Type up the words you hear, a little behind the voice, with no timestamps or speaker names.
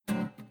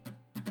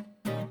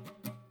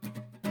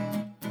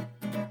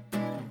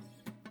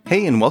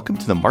Hey, and welcome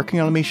to the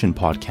Marketing Automation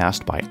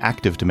Podcast by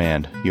Active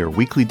Demand, your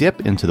weekly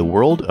dip into the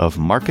world of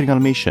marketing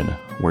automation,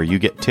 where you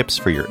get tips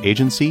for your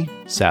agency,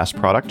 SaaS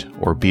product,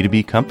 or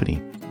B2B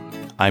company.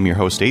 I'm your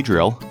host,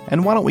 Adriel,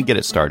 and why don't we get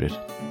it started?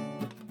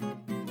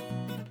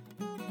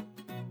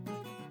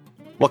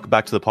 Welcome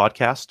back to the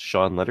podcast,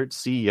 Sean Leonard,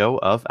 CEO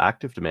of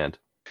Active Demand.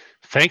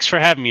 Thanks for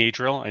having me,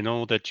 Adriel. I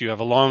know that you have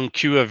a long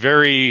queue of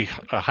very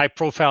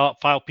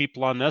high-profile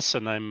people on this,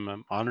 and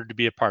I'm honored to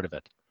be a part of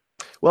it.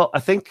 Well,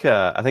 I think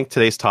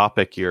today's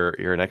topic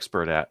you're an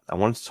expert at. I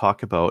wanted to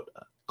talk about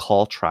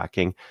call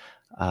tracking.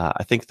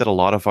 I think that a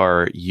lot of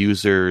our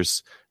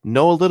users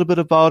know a little bit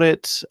about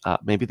it.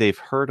 Maybe they've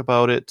heard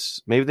about it.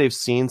 Maybe they've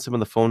seen some of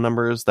the phone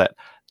numbers that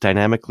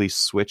dynamically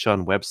switch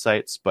on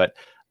websites, but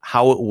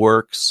how it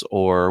works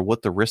or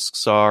what the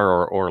risks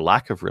are or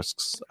lack of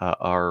risks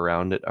are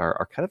around it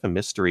are kind of a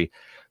mystery.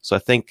 So I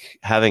think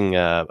having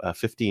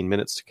 15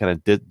 minutes to kind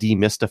of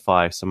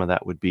demystify some of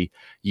that would be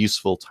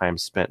useful time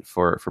spent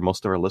for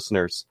most of our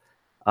listeners.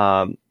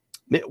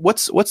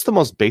 What's the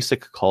most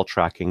basic call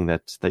tracking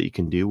that you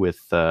can do with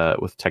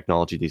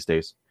technology these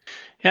days?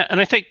 Yeah,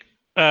 and I think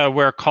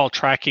where call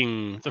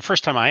tracking, the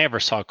first time I ever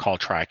saw call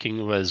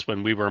tracking was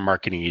when we were a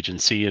marketing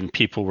agency and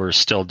people were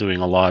still doing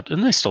a lot,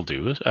 and they still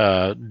do,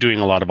 doing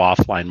a lot of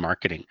offline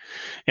marketing.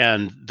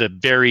 And the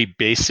very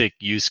basic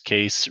use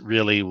case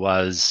really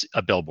was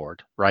a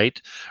billboard,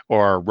 right?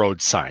 Or a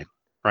road sign,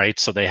 right?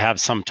 So they have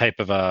some type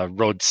of a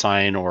road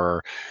sign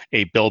or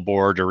a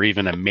billboard or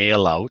even a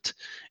mail out.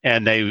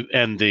 And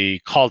the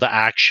call to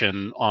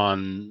action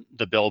on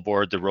the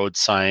billboard, the road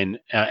sign,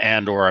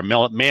 and or a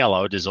mail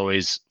out is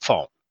always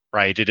phone.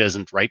 Right? It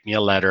isn't write me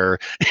a letter.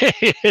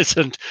 It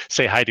isn't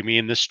say hi to me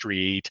in the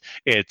street.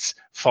 It's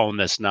phone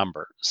this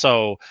number.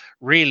 So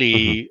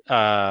really,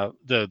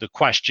 the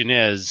question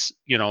is,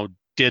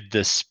 did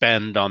the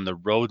spend on the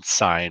road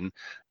sign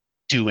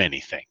do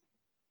anything?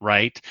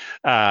 Right?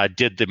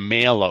 Did the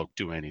mail out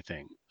do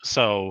anything?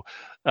 So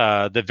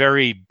the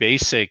very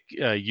basic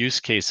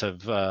use case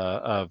of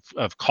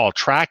call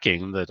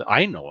tracking that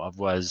I know of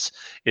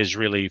is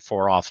really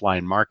for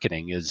offline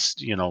marketing. Is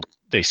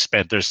they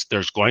spent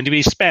there's going to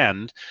be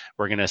spend.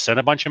 We're going to send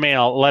a bunch of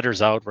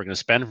letters out. We're going to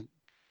spend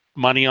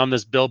money on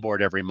this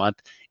billboard every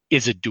month.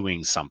 Is it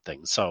doing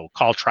something? So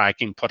call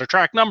tracking, put a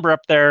track number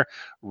up there,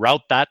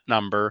 route that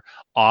number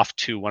off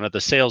to one of the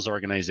sales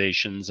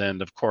organizations.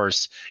 And of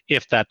course,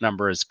 if that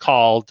number is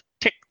called,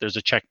 tick, there's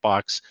a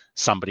checkbox,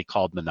 somebody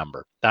called the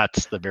number.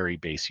 That's the very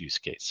base use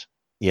case.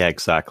 Yeah,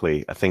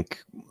 exactly. I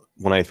think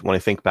when I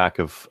think back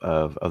of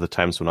the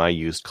times when I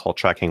used call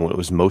tracking, when it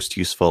was most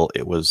useful,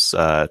 it was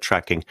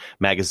tracking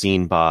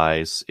magazine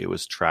buys, it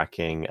was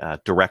tracking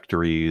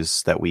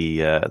directories that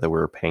we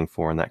were paying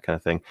for and that kind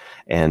of thing,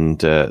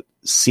 and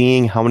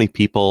seeing how many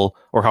people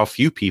or how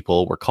few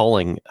people were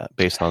calling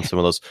based on some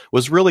of those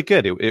was really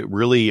good. It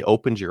really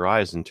opened your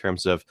eyes in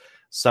terms of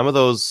some of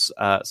those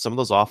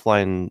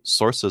offline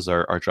sources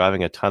are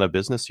driving a ton of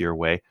business your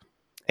way.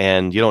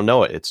 And you don't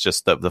know it. It's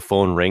just the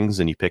phone rings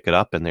and you pick it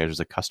up and there's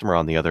a customer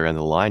on the other end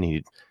of the line. And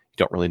you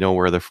don't really know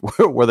where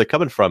they're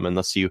coming from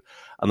unless you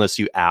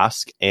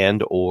ask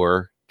and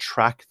or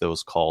track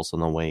those calls on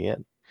the way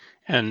in.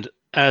 And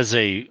as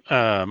a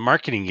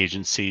marketing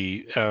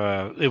agency,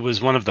 it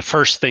was one of the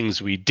first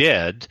things we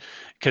did,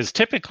 because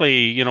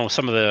typically,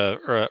 some of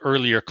the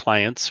earlier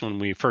clients, when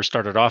we first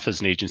started off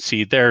as an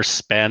agency, their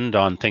spend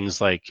on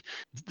things like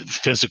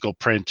physical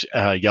print,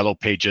 yellow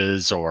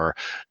pages, or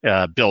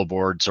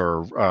billboards,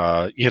 or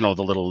the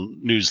little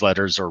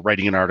newsletters, or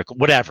writing an article,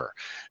 whatever.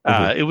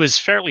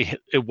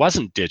 It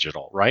wasn't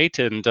digital, right?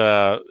 And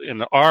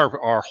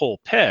our whole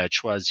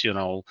pitch was,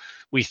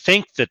 we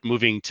think that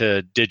moving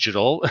to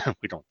digital,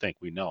 we don't think,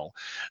 we know,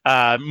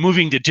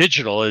 moving to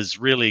digital is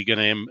really going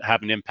to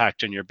have an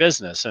impact on your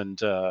business.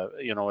 And,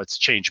 it's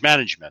change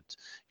management.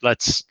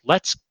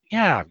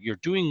 You're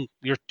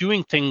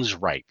doing things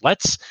right.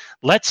 Let's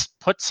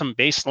put some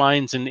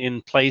baselines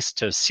in place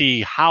to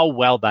see how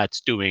well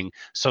that's doing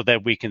so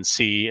that we can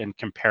see and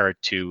compare it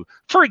to,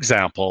 for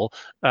example,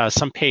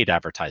 some paid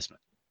advertisement.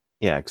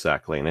 Yeah,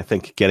 exactly. And I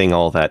think getting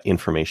all that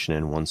information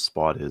in one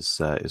spot is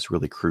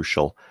really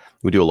crucial.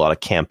 We do a lot of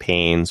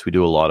campaigns. We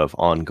do a lot of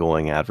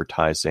ongoing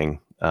advertising.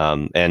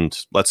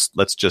 And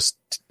let's just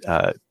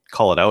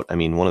call it out. I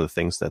mean, one of the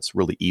things that's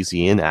really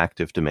easy in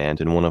Active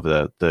Demand, and one of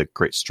the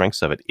great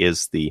strengths of it,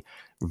 is the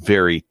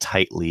very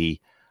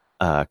tightly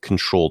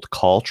controlled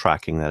call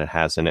tracking that it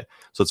has in it.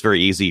 So it's very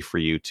easy for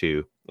you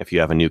to, if you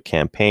have a new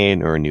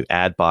campaign or a new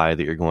ad buy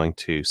that you're going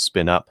to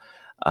spin up,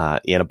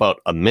 in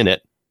about a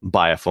minute,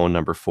 buy a phone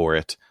number for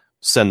it,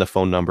 send the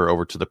phone number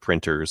over to the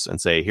printers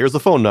and say, here's the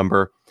phone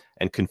number,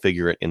 and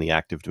configure it in the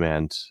Active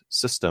Demand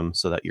system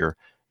so that you're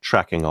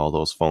tracking all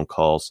those phone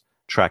calls,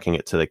 tracking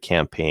it to the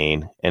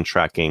campaign, and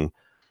tracking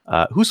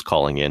who's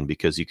calling in,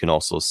 because you can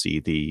also see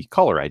the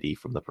caller ID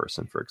from the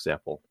person, for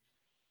example.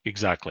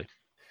 Exactly.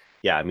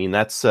 Yeah, I mean,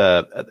 that's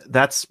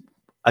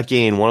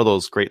again one of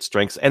those great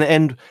strengths,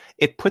 and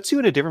it puts you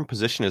in a different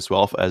position as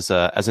well as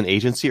an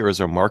agency or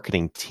as a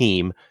marketing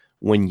team,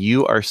 when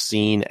you are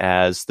seen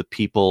as the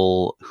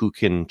people who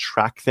can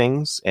track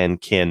things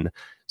and can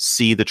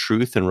see the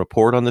truth and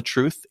report on the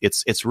truth,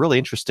 it's really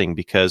interesting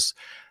because,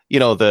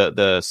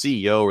 the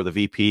CEO or the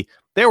VP,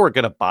 they were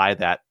going to buy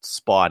that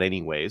spot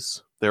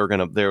anyways. They were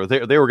going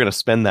to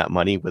spend that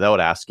money without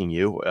asking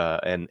you,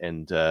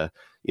 and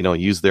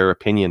use their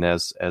opinion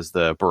as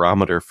the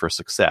barometer for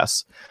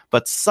success.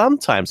 But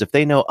sometimes if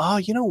they know, oh,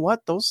 you know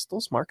what, those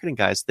marketing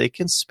guys, they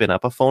can spin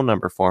up a phone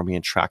number for me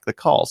and track the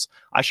calls.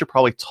 I should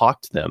probably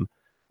talk to them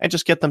and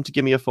just get them to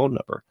give me a phone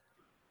number.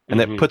 And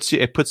that puts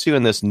you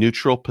in this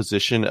neutral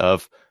position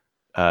of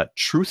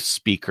truth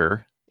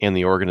speaker in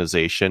the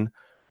organization,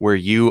 where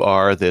you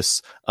are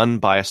this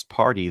unbiased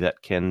party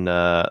that can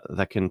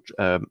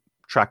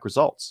track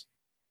results.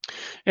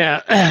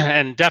 Yeah,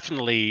 and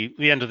definitely, at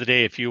the end of the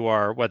day, if you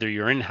are, whether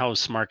you're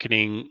in-house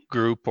marketing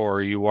group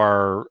or you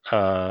are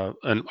a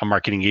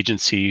marketing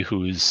agency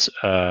who's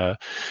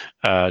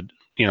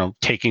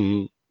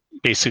taking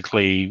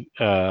basically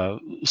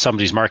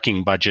somebody's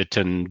marketing budget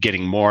and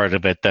getting more out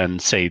of it than,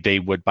 say, they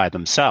would by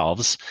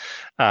themselves,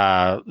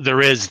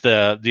 there is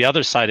the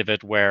other side of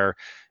it where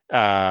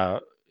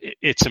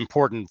it's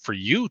important for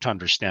you to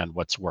understand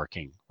what's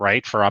working,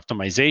 right? For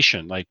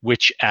optimization, like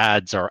which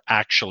ads are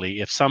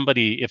actually,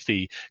 if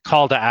the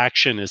call to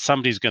action is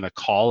somebody's going to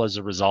call as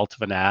a result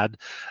of an ad,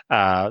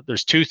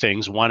 there's two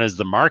things. One is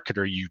the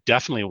marketer, you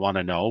definitely want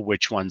to know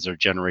which ones are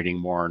generating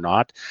more or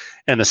not.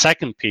 And the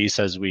second piece,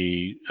 as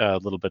we a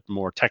little bit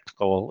more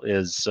technical,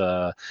 is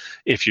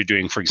if you're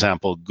doing, for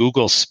example,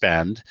 Google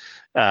spend,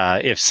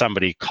 if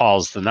somebody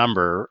calls the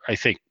number, I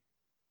think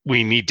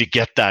we need to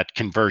get that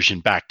conversion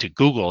back to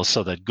Google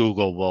so that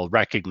Google will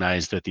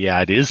recognize that the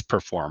ad is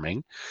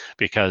performing,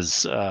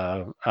 because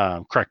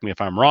correct me if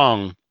I'm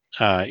wrong,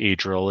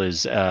 Adriel,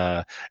 is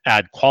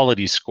ad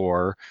quality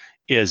score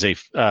is a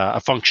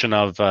function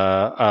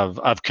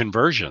of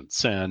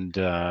conversions, and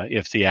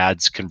if the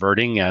ad's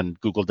converting and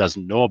Google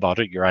doesn't know about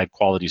it, your ad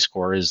quality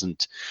score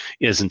isn't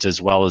as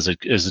well as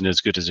isn't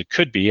as good as it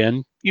could be,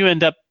 and you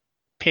end up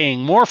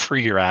paying more for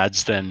your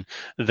ads than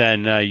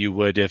you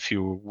would if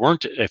you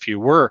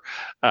were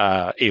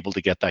able to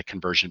get that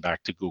conversion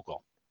back to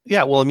Google.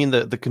 Yeah, well, I mean,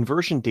 the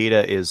conversion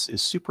data is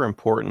super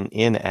important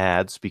in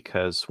ads,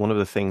 because one of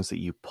the things that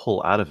you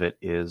pull out of it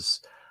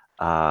is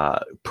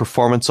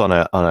performance on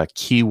a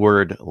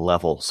keyword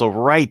level. So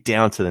right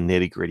down to the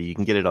nitty gritty, you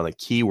can get it on the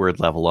keyword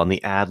level, on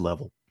the ad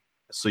level.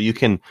 So you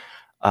can,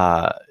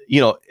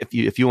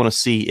 if you want to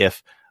see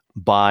if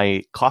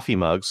buy coffee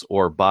mugs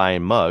or buy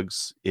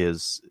mugs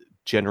is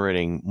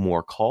generating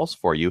more calls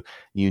for you,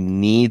 you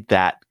need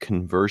that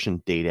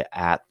conversion data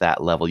at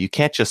that level. You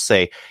can't just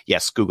say,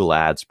 yes, Google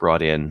Ads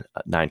brought in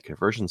 9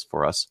 conversions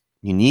for us.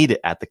 You need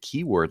it at the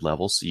keyword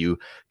level so you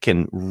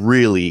can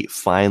really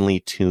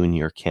finely tune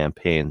your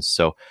campaigns.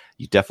 So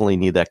you definitely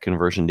need that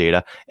conversion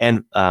data.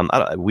 And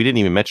we didn't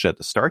even mention at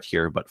the start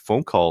here, but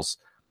phone calls,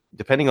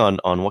 depending on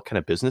what kind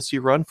of business you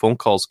run, phone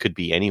calls could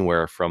be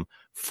anywhere from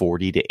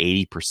 40 to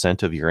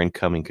 80% of your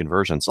incoming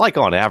conversions. Like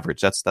on average,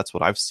 that's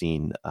what I've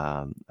seen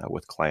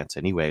with clients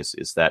anyways,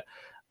 is that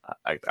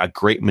a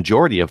great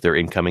majority of their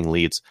incoming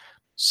leads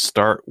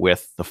start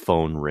with the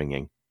phone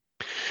ringing.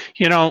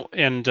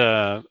 And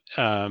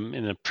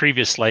in a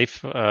previous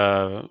life,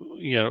 I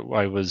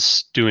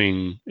was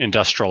doing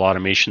industrial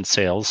automation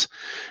sales,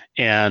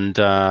 and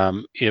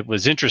it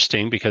was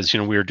interesting because we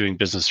were doing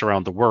business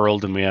around the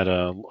world, and we had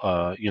a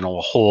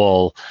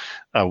whole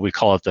we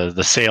call it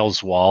the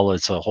sales wall.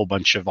 It's a whole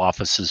bunch of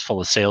offices full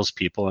of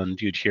salespeople,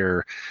 and you'd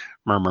hear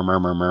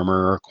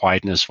murmur, or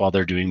quietness while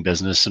they're doing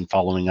business and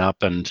following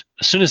up. And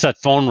as soon as that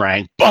phone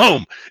rang,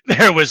 boom,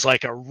 there was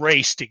like a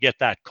race to get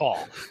that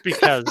call,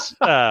 because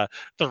the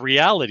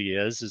reality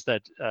is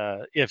that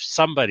if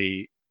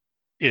somebody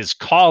is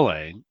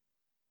calling,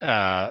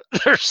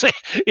 they're saying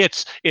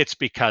it's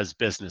because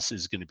business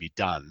is going to be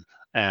done,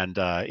 and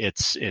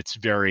it's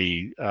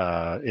very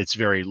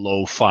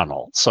low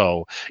funnel,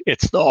 so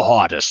it's the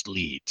hottest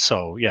lead.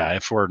 So yeah,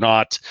 if we're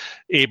not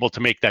able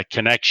to make that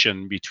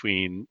connection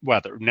between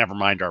never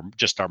mind our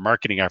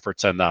marketing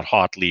efforts and that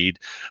hot lead,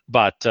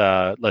 but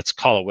let's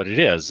call it what it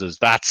is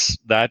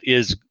that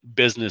is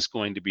business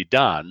going to be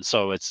done.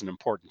 So it's an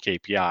important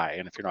KPI,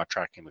 and if you're not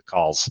tracking the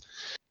calls,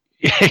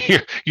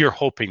 you're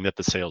hoping that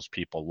the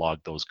salespeople log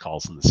those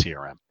calls in the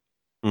CRM.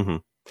 Mm-hmm.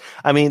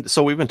 I mean,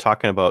 so we've been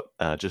talking about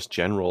just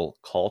general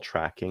call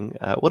tracking.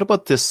 What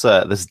about this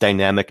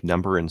dynamic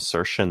number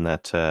insertion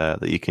that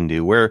you can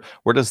do? Where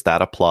does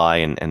that apply,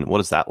 and what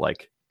is that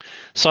like?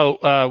 So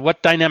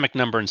what dynamic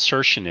number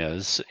insertion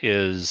is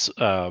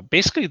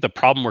basically the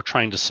problem we're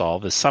trying to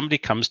solve is somebody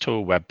comes to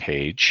a web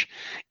page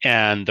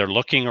and they're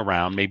looking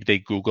around. Maybe they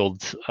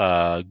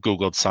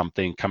Googled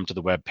something, come to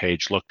the web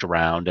page, looked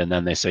around, and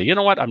then they say, you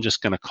know what, I'm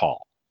just going to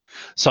call.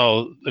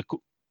 So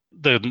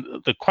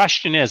the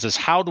question is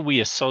how do we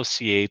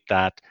associate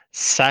that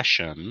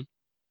session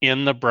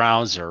in the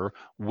browser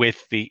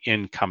with the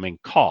incoming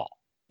call?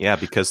 Yeah,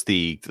 because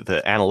the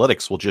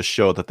analytics will just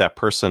show that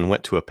person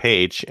went to a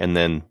page and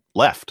then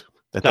left.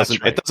 It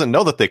doesn't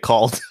know that they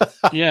called.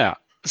 Yeah.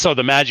 So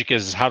the magic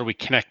is how do we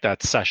connect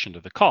that session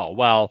to the call?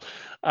 Well,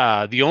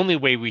 the only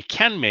way we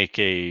can make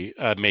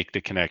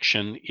the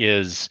connection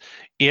is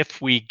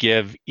if we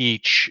give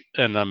each,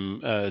 and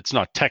it's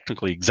not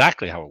technically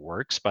exactly how it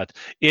works, but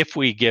if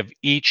we give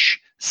each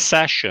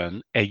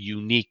session a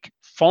unique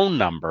phone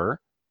number.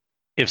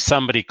 If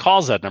somebody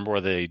calls that number,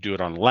 whether they do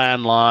it on a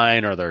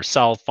landline or their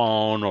cell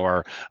phone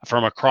or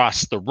from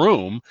across the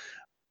room,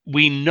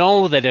 we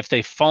know that if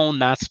they phone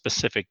that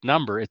specific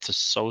number, it's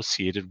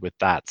associated with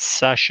that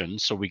session.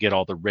 So we get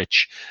all the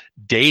rich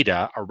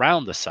data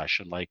around the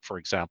session. Like, for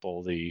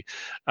example,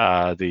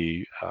 was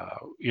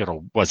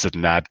it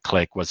an ad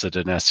click? Was it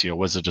an SEO?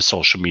 Was it a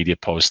social media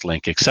post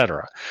link,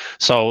 etc.?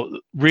 So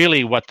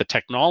really what the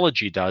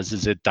technology does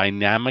is it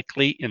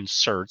dynamically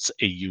inserts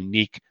a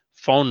unique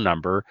phone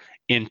number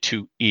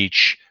into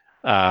each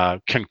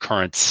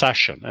concurrent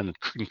session. And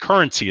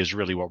concurrency is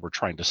really what we're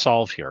trying to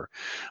solve here.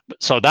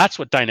 So that's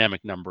what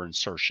dynamic number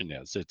insertion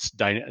is. It's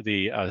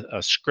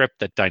a script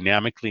that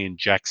dynamically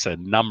injects a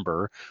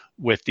number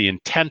with the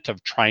intent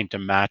of trying to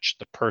match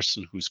the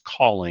person who's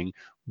calling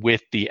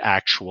with the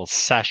actual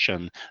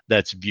session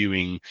that's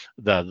viewing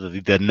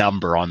the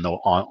number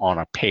on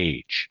a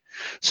page.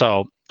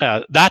 So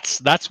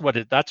that's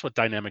what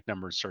dynamic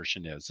number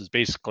insertion is. Is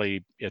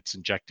basically it's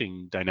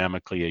injecting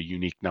dynamically a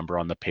unique number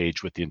on the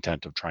page with the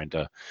intent of trying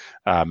to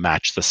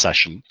match the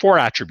session for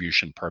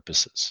attribution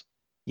purposes.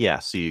 Yeah,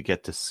 so you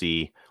get to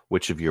see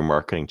which of your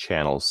marketing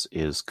channels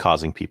is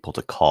causing people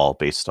to call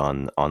based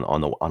on a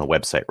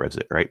website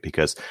visit, right?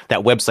 Because that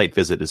website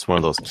visit is one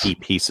of those key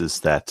pieces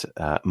that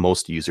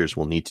most users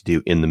will need to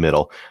do in the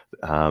middle.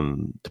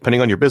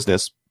 Depending on your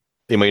business,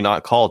 they might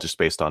not call just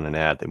based on an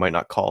ad. They might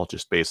not call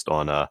just based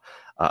on a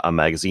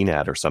magazine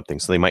ad or something.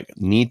 So they might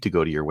need to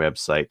go to your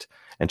website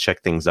and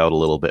check things out a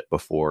little bit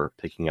before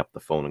picking up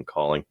the phone and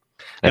calling.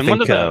 And I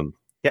think,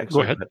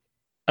 go ahead.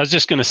 I was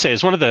just going to say,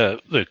 is one of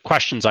the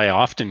questions I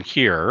often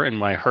hear,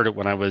 and I heard it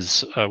when I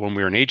was when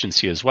we were an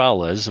agency as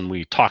well, and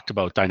we talked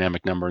about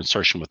dynamic number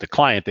insertion with the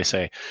client. They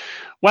say,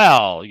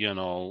 "Well,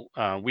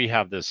 we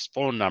have this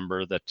phone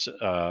number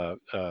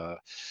that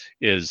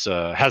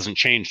hasn't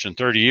changed in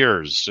 30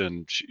 years,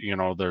 and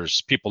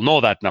there's people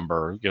know that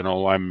number.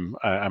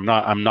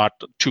 I'm not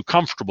too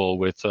comfortable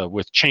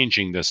with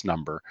changing this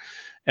number,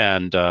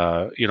 and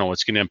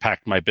it's going to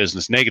impact my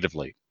business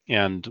negatively."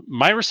 And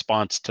my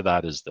response to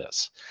that is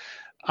this.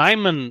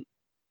 I'm an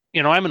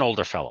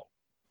older fellow.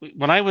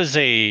 When I was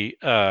a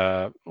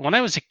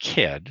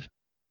kid,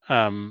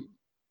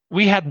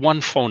 we had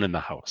one phone in the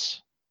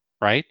house,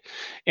 right?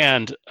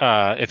 And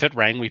if it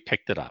rang, we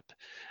picked it up.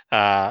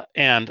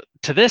 And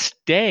to this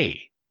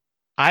day,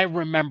 I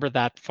remember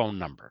that phone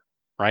number,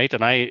 right?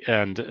 And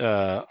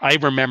I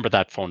remember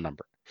that phone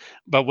number.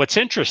 But what's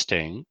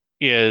interesting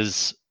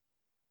is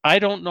I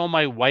don't know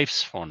my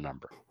wife's phone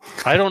number.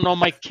 I don't know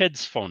my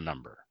kid's phone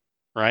number.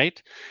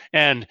 Right.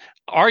 And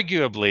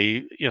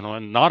arguably,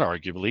 and not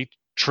arguably,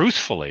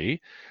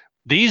 truthfully,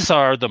 these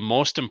are the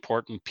most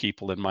important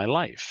people in my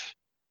life.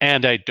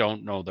 And I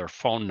don't know their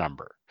phone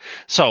number.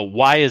 So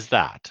why is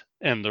that?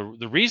 And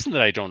the reason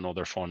that I don't know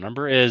their phone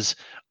number is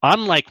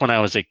unlike when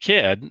I was a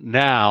kid,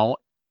 now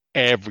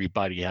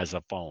everybody has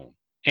a phone.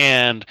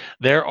 And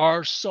there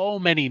are so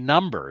many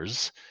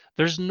numbers,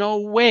 there's no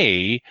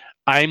way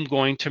I'm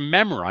going to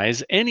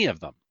memorize any of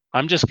them.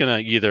 I'm just going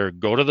to either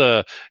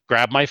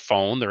grab my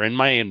phone, they're in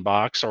my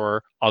inbox,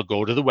 or I'll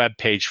go to the web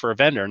page for a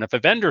vendor. And if a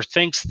vendor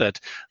thinks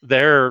that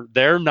their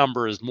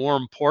number is more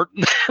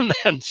important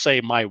than, say,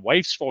 my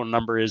wife's phone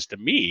number is to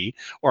me,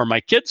 or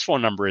my kid's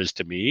phone number is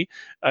to me,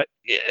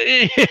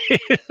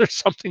 there's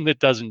something that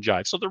doesn't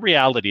jive. So the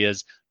reality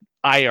is,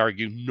 I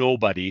argue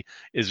nobody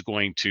is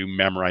going to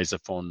memorize a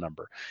phone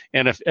number.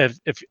 And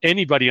if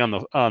anybody on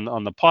the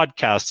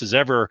podcast has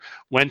ever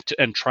went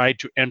and tried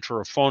to enter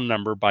a phone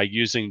number by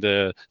using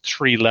the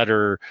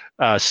 3-letter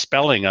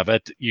spelling of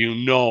it, you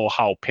know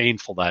how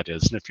painful that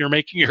is. And if you're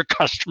making your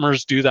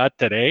customers do that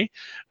today,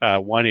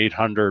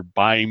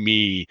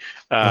 1-800-BUY-ME,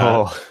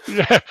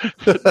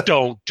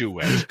 don't do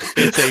it.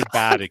 It's a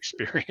bad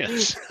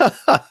experience.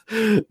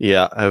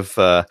 Yeah, I've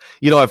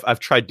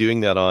tried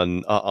doing that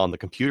on the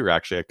computer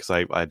actually, because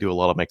I do a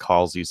lot of my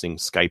calls using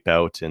Skype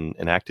Out and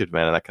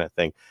ActiveDemand and that kind of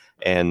thing.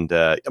 And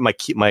my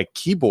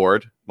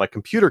keyboard, my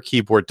computer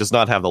keyboard, does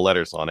not have the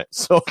letters on it,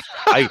 so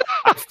I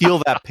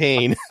feel that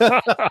pain.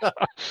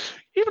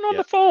 Even on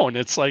the phone,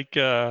 it's like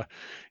end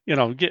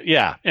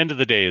of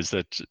the day is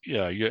that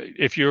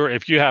if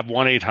you have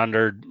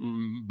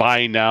 1-800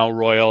 buy now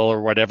Royal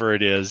or whatever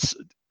it is,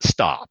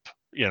 stop.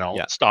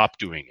 Stop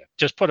doing it.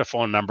 Just put a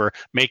phone number,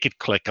 make it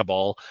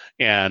clickable,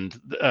 and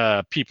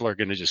people are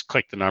going to just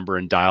click the number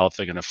and dial if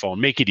they're going to phone.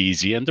 Make it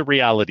easy. And the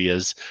reality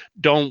is,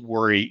 don't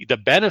worry. The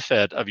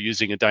benefit of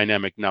using a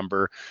dynamic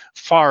number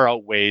far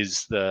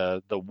outweighs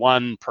the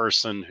one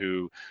person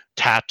who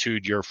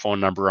tattooed your phone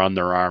number on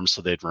their arm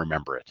so they'd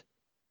remember it.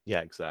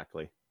 Yeah,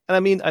 exactly. And I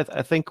mean,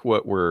 I think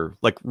what we're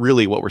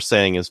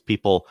saying is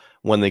people,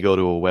 when they go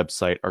to a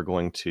website, are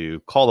going to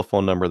call the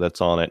phone number that's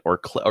on it,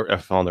 or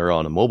if they're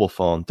on a mobile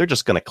phone, they're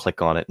just going to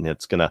click on it and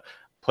it's going to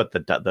put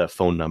the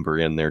phone number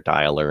in their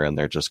dialer, and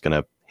they're just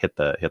going to hit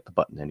the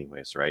button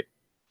anyways, right?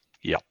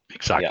 Yeah,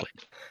 exactly.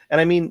 Yeah.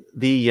 And I mean,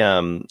 the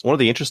one of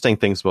the interesting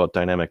things about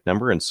dynamic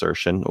number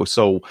insertion,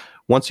 so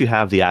once you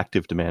have the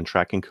active demand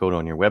tracking code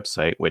on your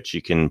website, which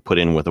you can put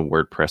in with a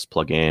WordPress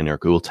plugin or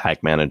Google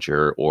Tag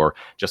Manager, or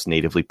just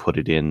natively put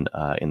it in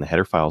the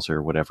header files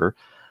or whatever,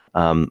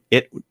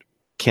 it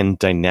can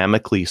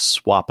dynamically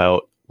swap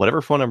out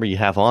whatever phone number you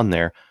have on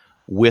there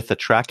with a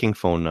tracking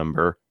phone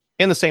number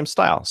in the same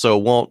style. So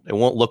it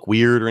won't look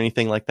weird or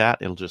anything like that.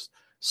 It'll just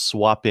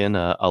swap in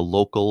a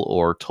local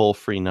or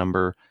toll-free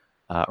number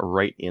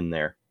right in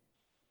there.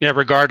 Yeah,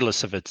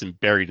 regardless if it's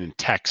buried in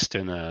text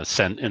in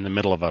the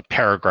middle of a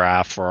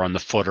paragraph or on the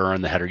footer or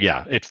on the header.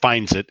 Yeah, it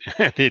finds it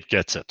and it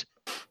gets it.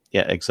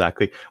 Yeah,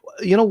 exactly.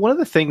 One of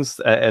the things,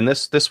 and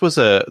this was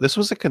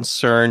a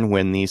concern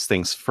when these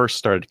things first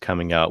started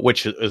coming out,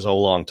 which is a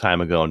long time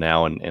ago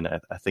now, and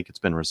I think it's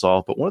been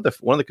resolved. But one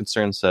of the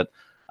concerns that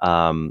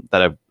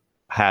I've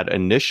had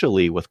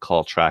initially with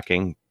call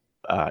tracking,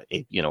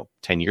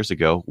 10 years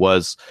ago,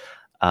 was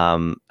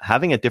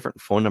having a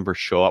different phone number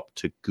show up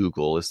to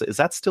Google. Is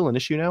that still an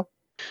issue now?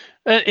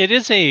 It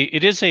is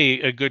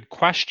a good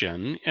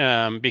question,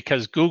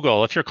 because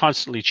Google, if you're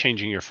constantly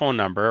changing your phone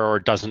number or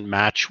it doesn't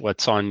match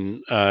what's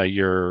on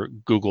your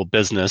Google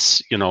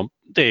business,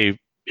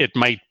 it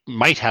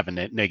might have a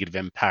negative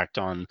impact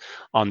on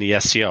the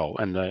SEO,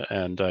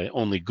 and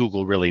only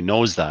Google really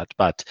knows that.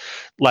 But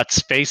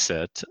let's face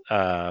it,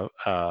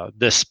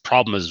 this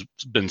problem has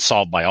been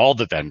solved by all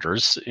the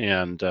vendors,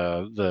 and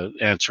the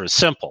answer is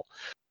simple.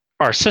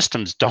 Our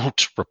systems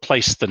don't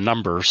replace the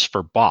numbers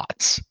for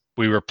bots.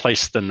 We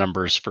replace the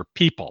numbers for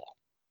people,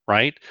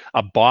 right?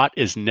 A bot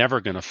is never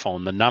going to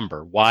phone the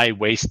number. Why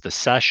waste the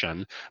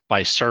session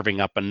by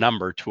serving up a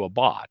number to a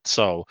bot?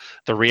 So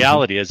the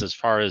reality is, as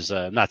far as,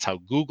 and that's how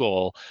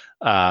Google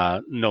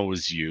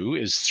knows you,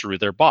 is through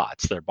their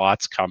bots. Their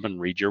bots come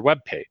and read your web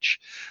page.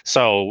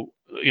 So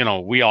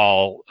we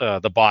all,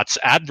 the bots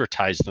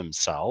advertise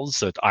themselves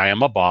that I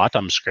am a bot,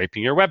 I'm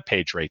scraping your web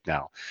page right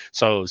now.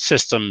 So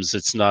systems,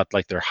 it's not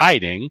like they're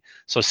hiding.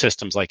 So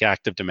systems like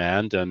Active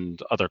Demand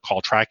and other call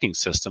tracking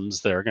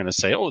systems, they're going to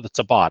say, oh, that's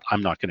a bot.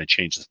 I'm not going to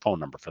change the phone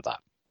number for that.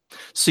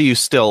 So you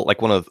still,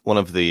 like, one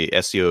of the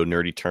SEO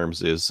nerdy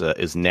terms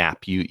is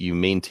NAP. You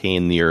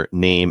maintain your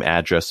name,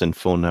 address, and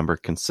phone number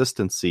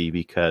consistency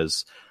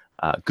because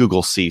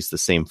Google sees the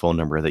same phone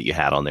number that you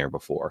had on there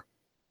before.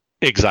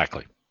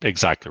 Exactly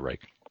right.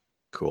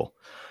 Cool.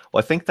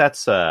 Well, I think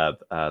that's a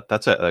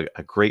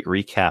great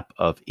recap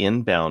of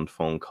inbound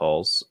phone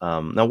calls.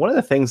 Now, one of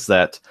the things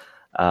that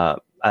I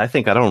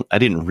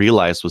didn't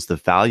realize was the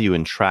value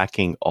in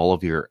tracking all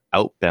of your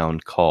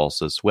outbound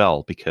calls as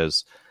well,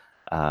 because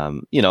I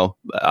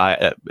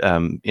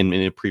in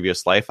a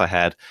previous life I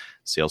had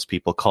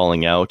salespeople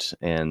calling out,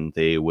 and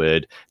they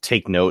would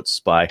take notes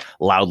by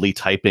loudly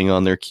typing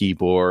on their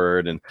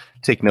keyboard and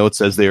take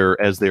notes as they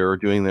were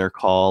doing their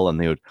call, and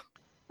they would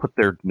put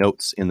their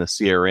notes in the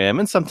CRM,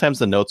 and sometimes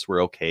the notes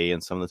were okay,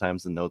 and some of the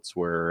times the notes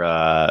were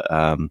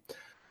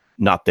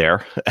not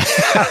there.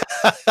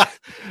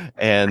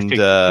 And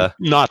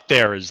not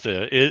there is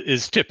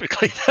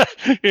typically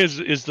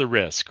is the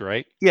risk,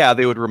 right? Yeah,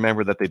 they would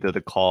remember that they did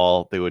a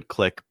call, they would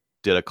click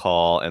did a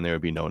call, and there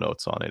would be no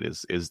notes on it.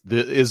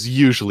 Is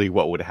usually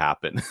what would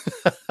happen.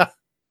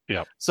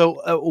 Yeah.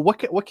 So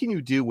what can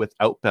you do with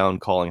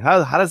outbound calling?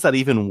 How does that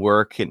even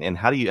work, and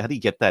how do you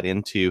get that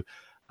into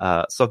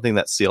something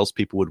that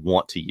salespeople would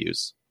want to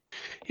use?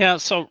 Yeah.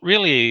 So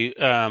really,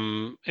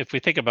 if we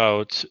think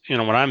about,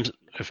 when I'm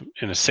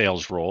in a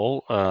sales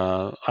role,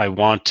 I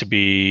want to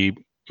be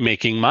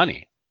making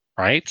money,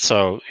 right?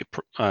 So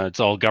it's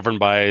all governed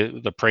by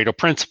the Pareto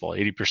principle.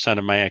 80%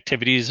 of my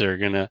activities are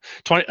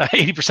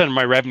 80% of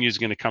my revenue is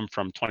going to come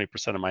from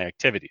 20% of my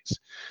activities.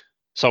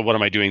 So what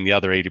am I doing the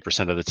other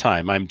 80% of the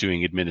time? I'm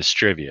doing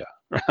administrivia.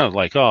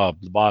 Like, oh,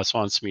 the boss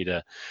wants me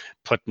to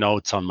put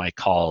notes on my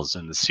calls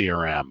in the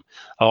CRM.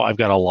 Oh, I've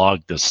got to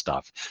log this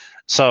stuff.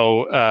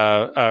 So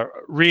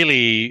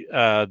really,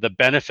 the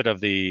benefit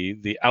of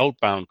the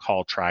outbound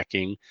call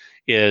tracking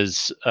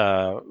is,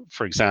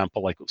 for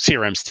example, like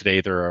CRMs today,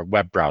 they're a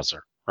web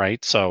browser,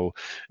 right? So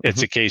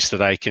it's a case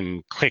that I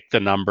can click the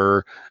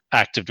number,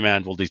 Active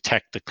Demand will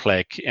detect the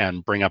click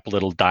and bring up a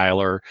little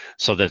dialer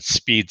so that it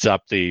speeds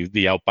up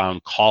the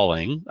outbound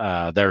calling.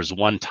 There's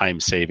one-time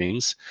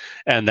savings.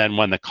 And then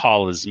when the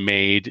call is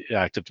made,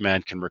 Active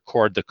Demand can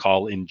record the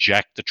call,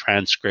 inject the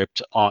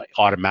transcript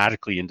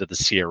automatically into the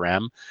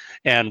CRM.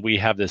 And we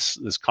have this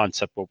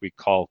concept, what we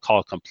call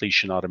call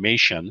completion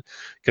automation,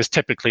 because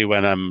typically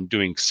when I'm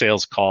doing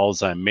sales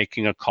calls, I'm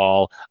making a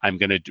call, I'm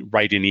going to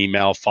write an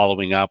email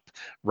following up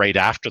right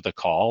after the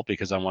call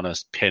because I want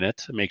to pin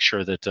it, make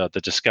sure that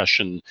the discussion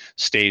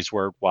stays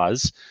where it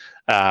was.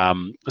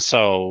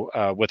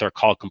 So with our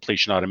call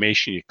completion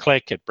automation, you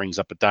click, it brings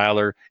up a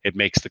dialer, it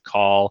makes the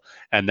call,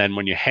 and then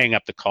when you hang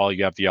up the call,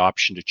 you have the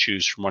option to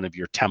choose from one of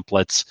your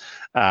templates.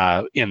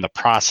 In the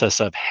process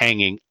of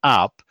hanging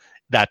up,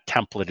 that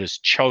template is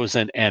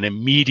chosen, and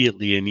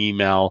immediately an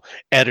email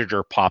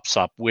editor pops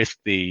up with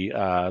the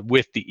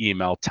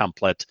email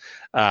template.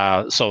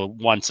 So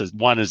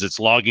one is it's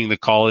logging the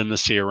call in the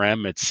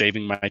CRM, it's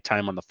saving my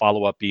time on the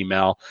follow-up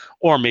email,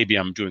 or maybe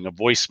I'm doing a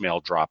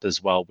voicemail drop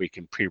as well. We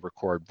can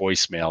pre-record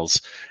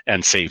voicemails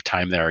and save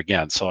time there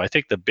again. So I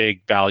think the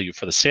big value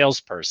for the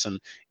salesperson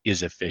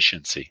is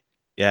efficiency.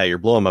 Yeah, you're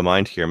blowing my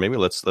mind here. Maybe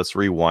let's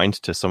rewind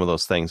to some of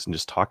those things and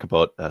just talk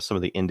about some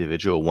of the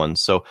individual ones.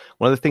 So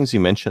one of the things you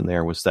mentioned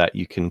there was that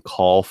you can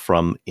call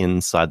from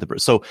inside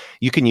so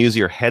you can use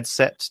your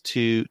headset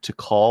to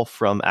call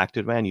from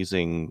ActiveDemand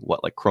using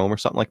what, like Chrome or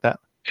something like that?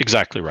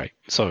 Exactly right.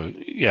 So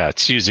yeah,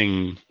 it's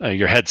using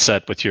your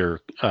headset with your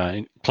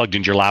plugged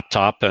into your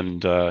laptop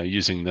and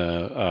using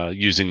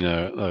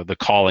the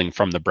calling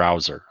from the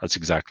browser. That's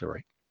exactly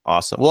right.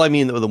 Awesome. Well, I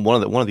mean,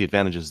 one of the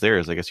advantages there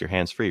is, I guess, you're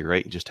hands free,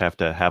 right? You just have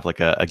to have like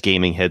a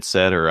gaming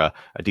headset or a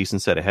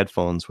decent set of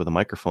headphones with a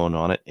microphone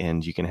on it,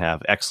 and you can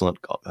have excellent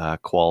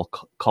call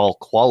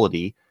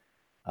quality,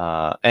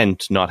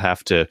 and not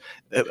have to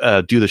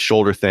do the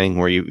shoulder thing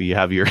where you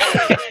have your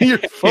your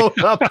phone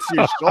up to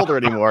your shoulder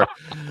anymore.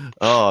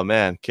 Oh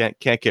man, can't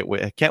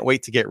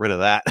wait to get rid of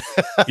that.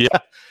 Yeah.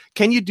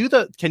 Can you do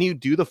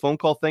the phone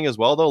call thing as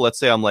well though? Let's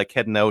say I'm like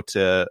heading out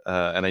to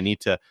and I need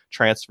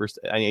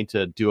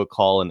to do a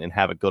call and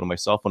have it go to my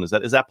cell phone. Is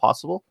that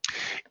possible?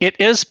 It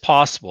is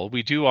possible.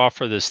 We do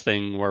offer this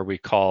thing where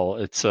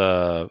it's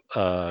a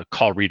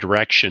call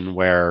redirection,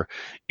 where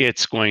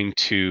it's going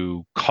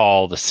to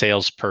call the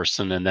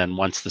salesperson, and then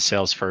once the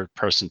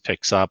salesperson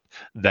picks up,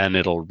 then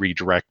it'll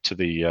redirect to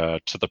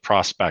the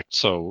prospect,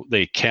 so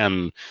they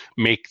can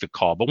make the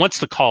call. But once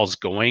the call's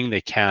going,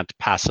 they can't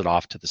pass it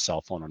off to the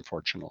cell phone,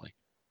 unfortunately.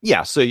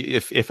 Yeah. So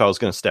if I was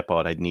going to step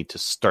out, I'd need to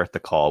start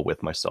the call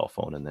with my cell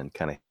phone and then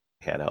kind of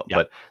head out. Yep.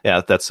 But yeah,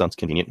 that sounds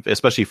convenient,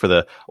 especially for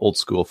the old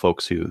school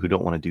folks who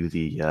don't want to do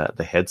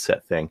the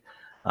headset thing.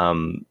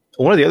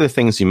 One of the other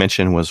things you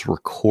mentioned was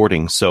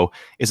recording. So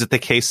is it the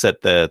case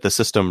that the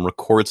system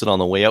records it on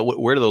the way out?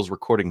 Where do those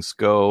recordings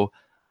go?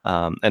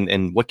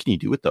 And what can you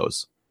do with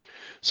those?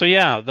 So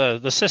yeah,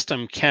 the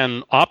system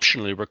can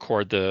optionally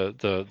record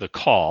the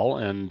call,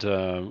 and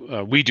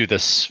we do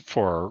this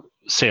for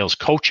sales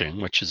coaching,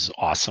 which is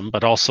awesome.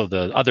 But also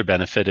the other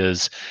benefit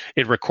is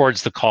it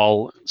records the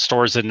call,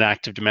 stores it in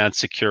ActiveDemand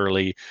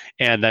securely,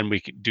 and then we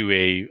can do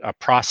a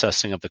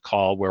processing of the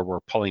call where we're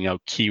pulling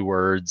out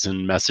keywords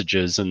and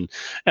messages and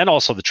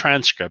also the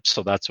transcripts.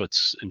 So that's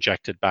what's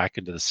injected back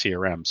into the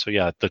CRM. So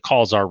yeah, the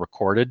calls are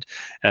recorded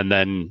and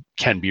then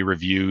can be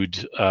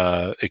reviewed,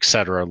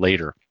 etc.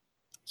 later.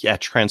 Yeah,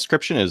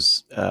 transcription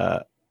is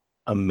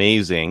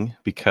amazing,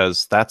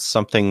 because that's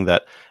something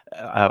that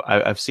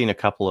I've seen a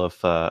couple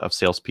of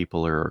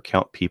salespeople or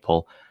account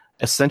people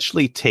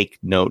essentially take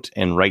note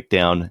and write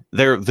down.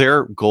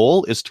 Their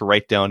goal is to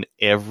write down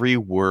every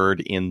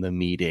word in the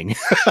meeting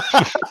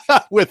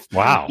with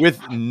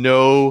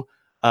no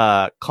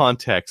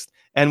context.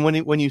 And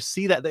when you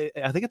see that,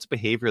 I think it's a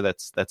behavior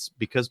that's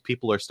because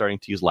people are starting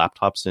to use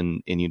laptops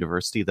in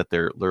university, that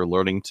they're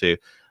learning to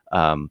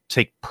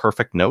take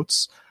perfect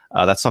notes.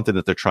 That's something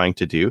that they're trying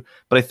to do.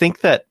 But I think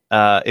that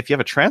if you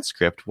have a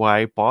transcript,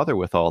 why bother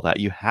with all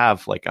that? You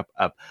have like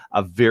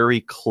a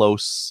very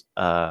close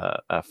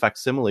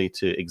facsimile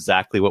to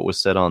exactly what was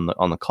said on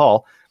the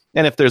call.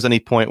 And if there's any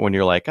point when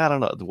you're like, I don't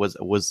know,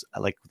 was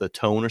like the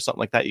tone or something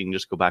like that, you can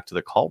just go back to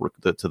the call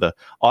to the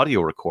audio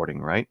recording,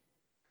 right?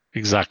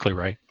 Exactly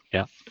right.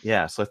 Yeah.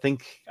 Yeah. So I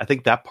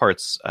think that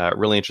part's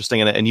really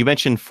interesting. And you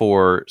mentioned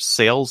for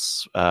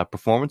sales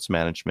performance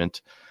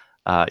management.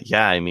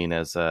 Yeah, I mean,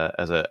 as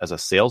a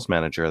sales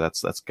manager,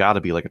 that's got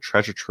to be like a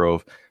treasure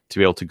trove to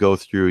be able to go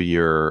through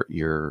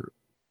your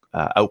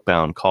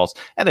outbound calls.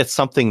 And it's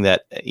something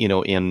that,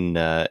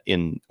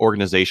 in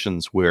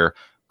organizations where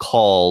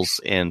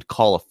calls and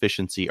call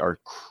efficiency are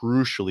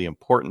crucially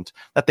important,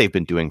 that they've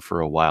been doing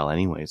for a while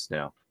anyways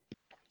now.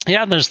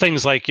 Yeah, and there's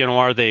things like,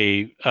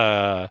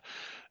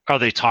 are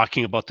they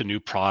talking about the new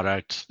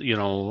product?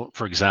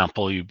 For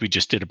example, we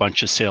just did a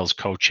bunch of sales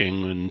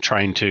coaching and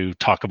trying to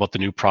talk about the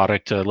new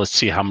product. Let's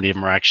see how many of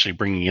them are actually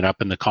bringing it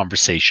up in the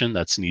conversation.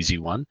 That's an easy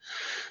one.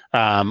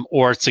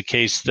 Or it's a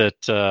case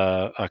that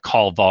a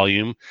call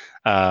volume,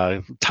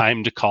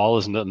 time to call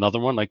is another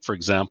one. Like, for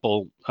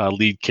example, a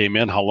lead came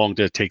in. How long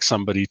did it take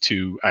somebody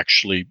to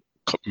actually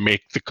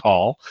make the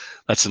call?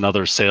 That's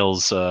another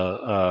sales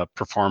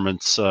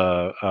performance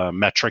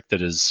metric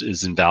that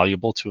is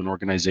invaluable to an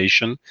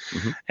organization.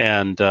 Mm-hmm.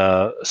 And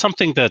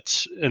something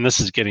that, and this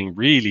is getting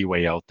really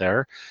way out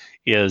there,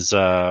 is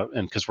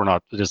and because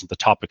it isn't the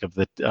topic of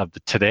the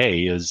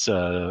today, is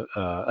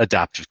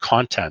adaptive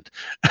content.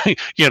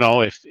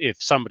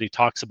 If somebody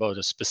talks about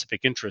a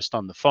specific interest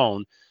on the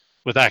phone,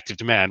 with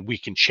ActiveDemand, we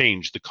can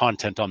change the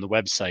content on the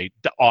website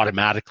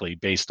automatically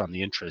based on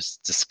the interests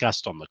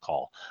discussed on the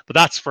call. But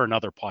that's for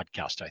another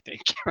podcast, I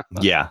think.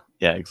 Yeah,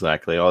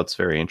 exactly. Oh, it's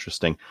very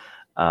interesting.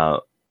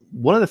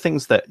 One of the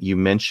things that you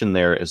mentioned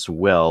there as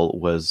well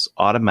was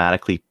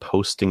automatically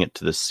posting it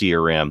to the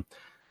CRM.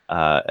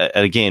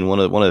 And again, one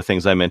of the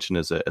things I mentioned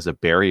as a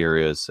barrier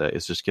is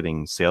just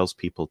getting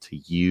salespeople to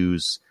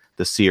use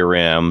the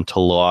CRM to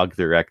log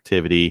their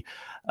activity.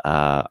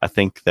 I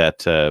think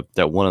that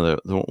one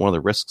of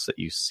the risks that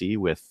you see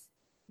with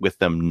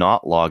them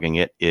not logging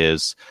it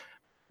is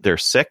they're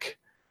sick.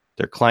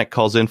 Their client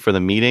calls in for the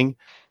meeting,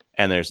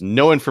 and there's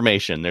no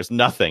information. There's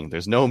nothing.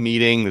 There's no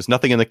meeting. There's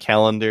nothing in the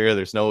calendar.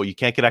 You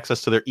can't get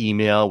access to their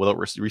email without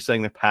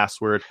resetting their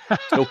password. There's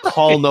no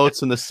call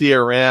notes in the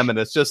CRM, and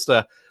it's just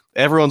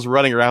everyone's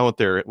running around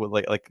with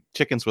like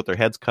chickens with their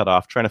heads cut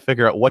off, trying to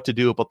figure out what to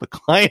do about the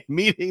client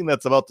meeting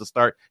that's about to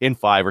start in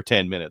 5 or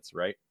 10 minutes,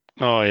 right?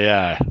 Oh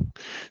yeah.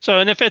 So,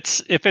 and if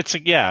it's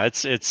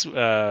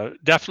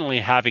definitely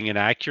having an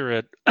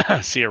accurate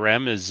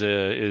CRM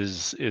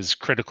is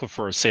critical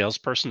for a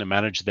salesperson to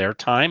manage their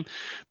time.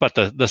 But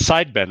the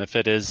side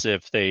benefit is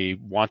if they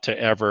want to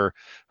ever,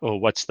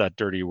 what's that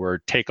dirty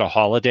word, take a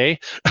holiday,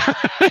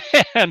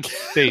 and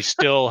they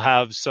still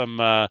have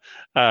some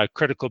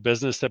critical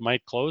business that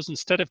might close,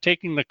 instead of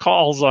taking the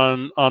calls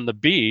on the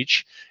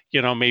beach,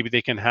 maybe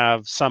they can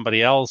have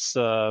somebody else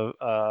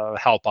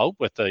help out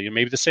with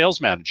maybe the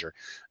sales manager.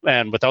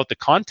 And without the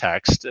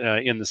context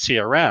in the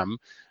CRM,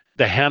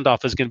 the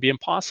handoff is going to be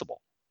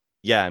impossible.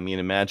 Yeah, I mean,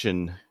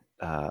 imagine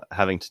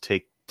having to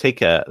take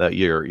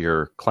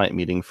your client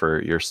meeting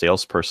for your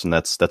salesperson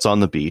that's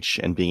on the beach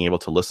and being able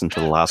to listen to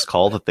the last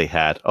call that they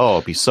had. Oh,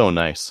 it'd be so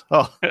nice.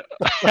 Oh,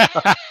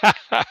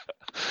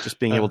 just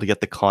being able to get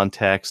the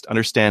context,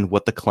 understand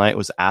what the client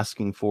was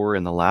asking for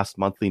in the last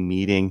monthly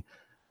meeting.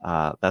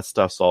 That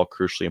stuff's all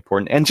crucially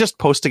important. And just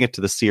posting it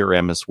to the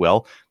CRM as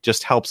well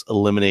just helps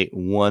eliminate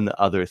one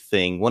other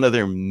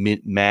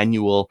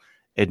manual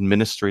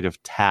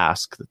administrative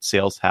task that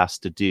sales has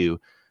to do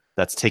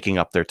that's taking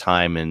up their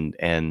time and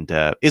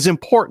is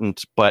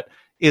important, but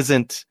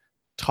isn't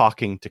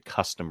talking to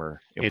customer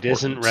important. It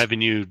isn't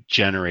revenue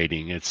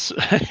generating. It's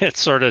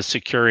sort of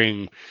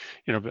securing,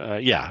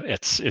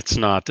 it's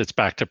not. It's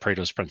back to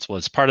Pareto's principle.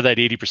 It's part of that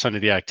 80%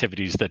 of the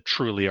activities that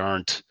truly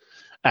aren't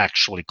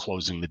actually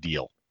closing the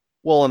deal.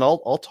 Well, and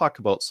I'll talk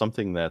about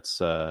something that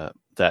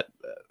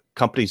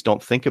companies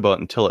don't think about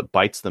until it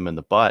bites them in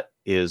the butt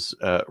is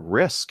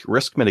risk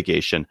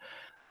mitigation.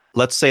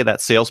 Let's say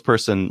that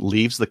salesperson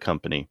leaves the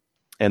company,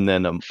 and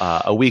then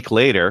a week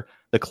later,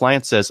 the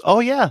client says, "Oh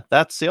yeah,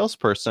 that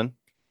salesperson,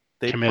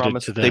 they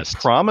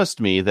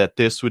promised me that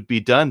this would be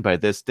done by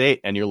this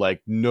date," and you're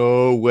like,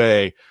 "No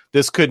way,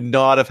 this could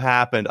not have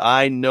happened.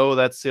 I know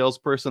that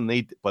salesperson.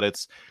 But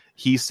it's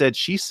he said,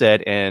 she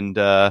said, and."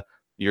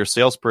 Your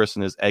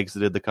salesperson has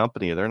exited the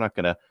company. They're not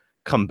going to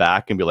come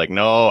back and be like,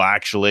 "No,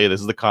 actually,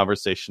 this is the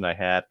conversation I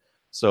had."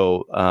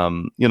 So,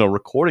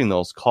 recording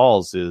those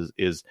calls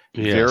is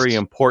very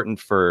important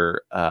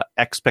for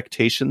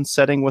expectation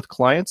setting with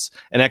clients,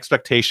 and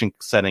expectation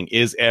setting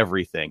is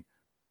everything.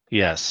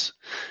 Yes.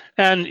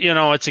 And,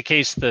 it's a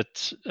case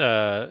that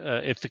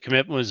if the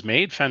commitment was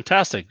made,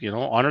 fantastic,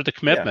 honor the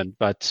commitment,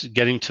 but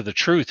getting to the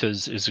truth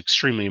is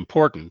extremely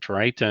important,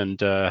 right? And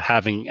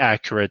having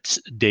accurate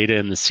data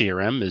in the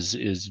CRM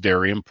is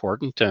very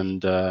important.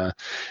 And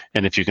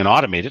if you can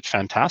automate it,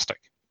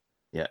 fantastic.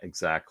 Yeah,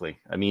 exactly.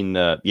 I mean,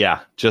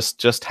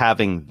 just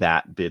having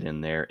that bit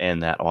in there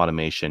and that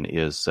automation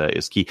is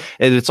key.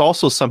 And it's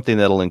also something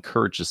that'll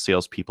encourage the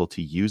salespeople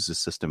to use the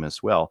system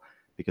as well.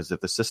 Because if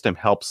the system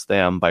helps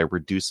them by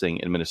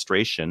reducing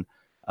administration,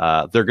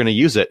 they're going to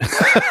use it.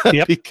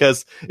 Yep.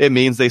 Because it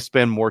means they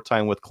spend more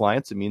time with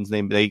clients. It means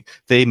they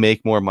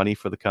make more money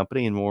for the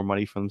company and more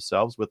money for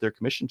themselves with their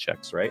commission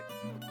checks, right?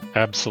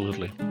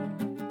 Absolutely.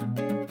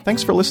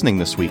 Thanks for listening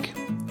this week.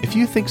 If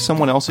you think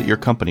someone else at your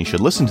company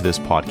should listen to this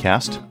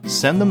podcast,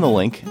 send them the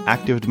link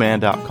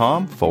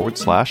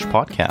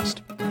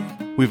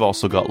activedemand.com/podcast. We've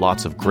also got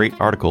lots of great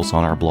articles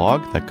on our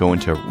blog that go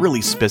into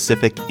really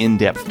specific,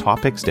 in-depth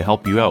topics to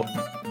help you out.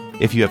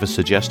 If you have a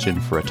suggestion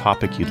for a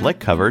topic you'd like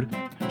covered,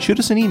 shoot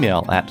us an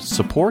email at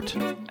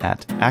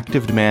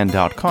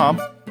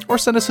support@activedemand.com or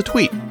send us a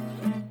tweet.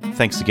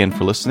 Thanks again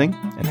for listening,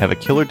 and have a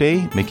killer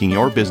day making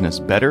your business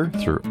better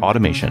through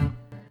automation.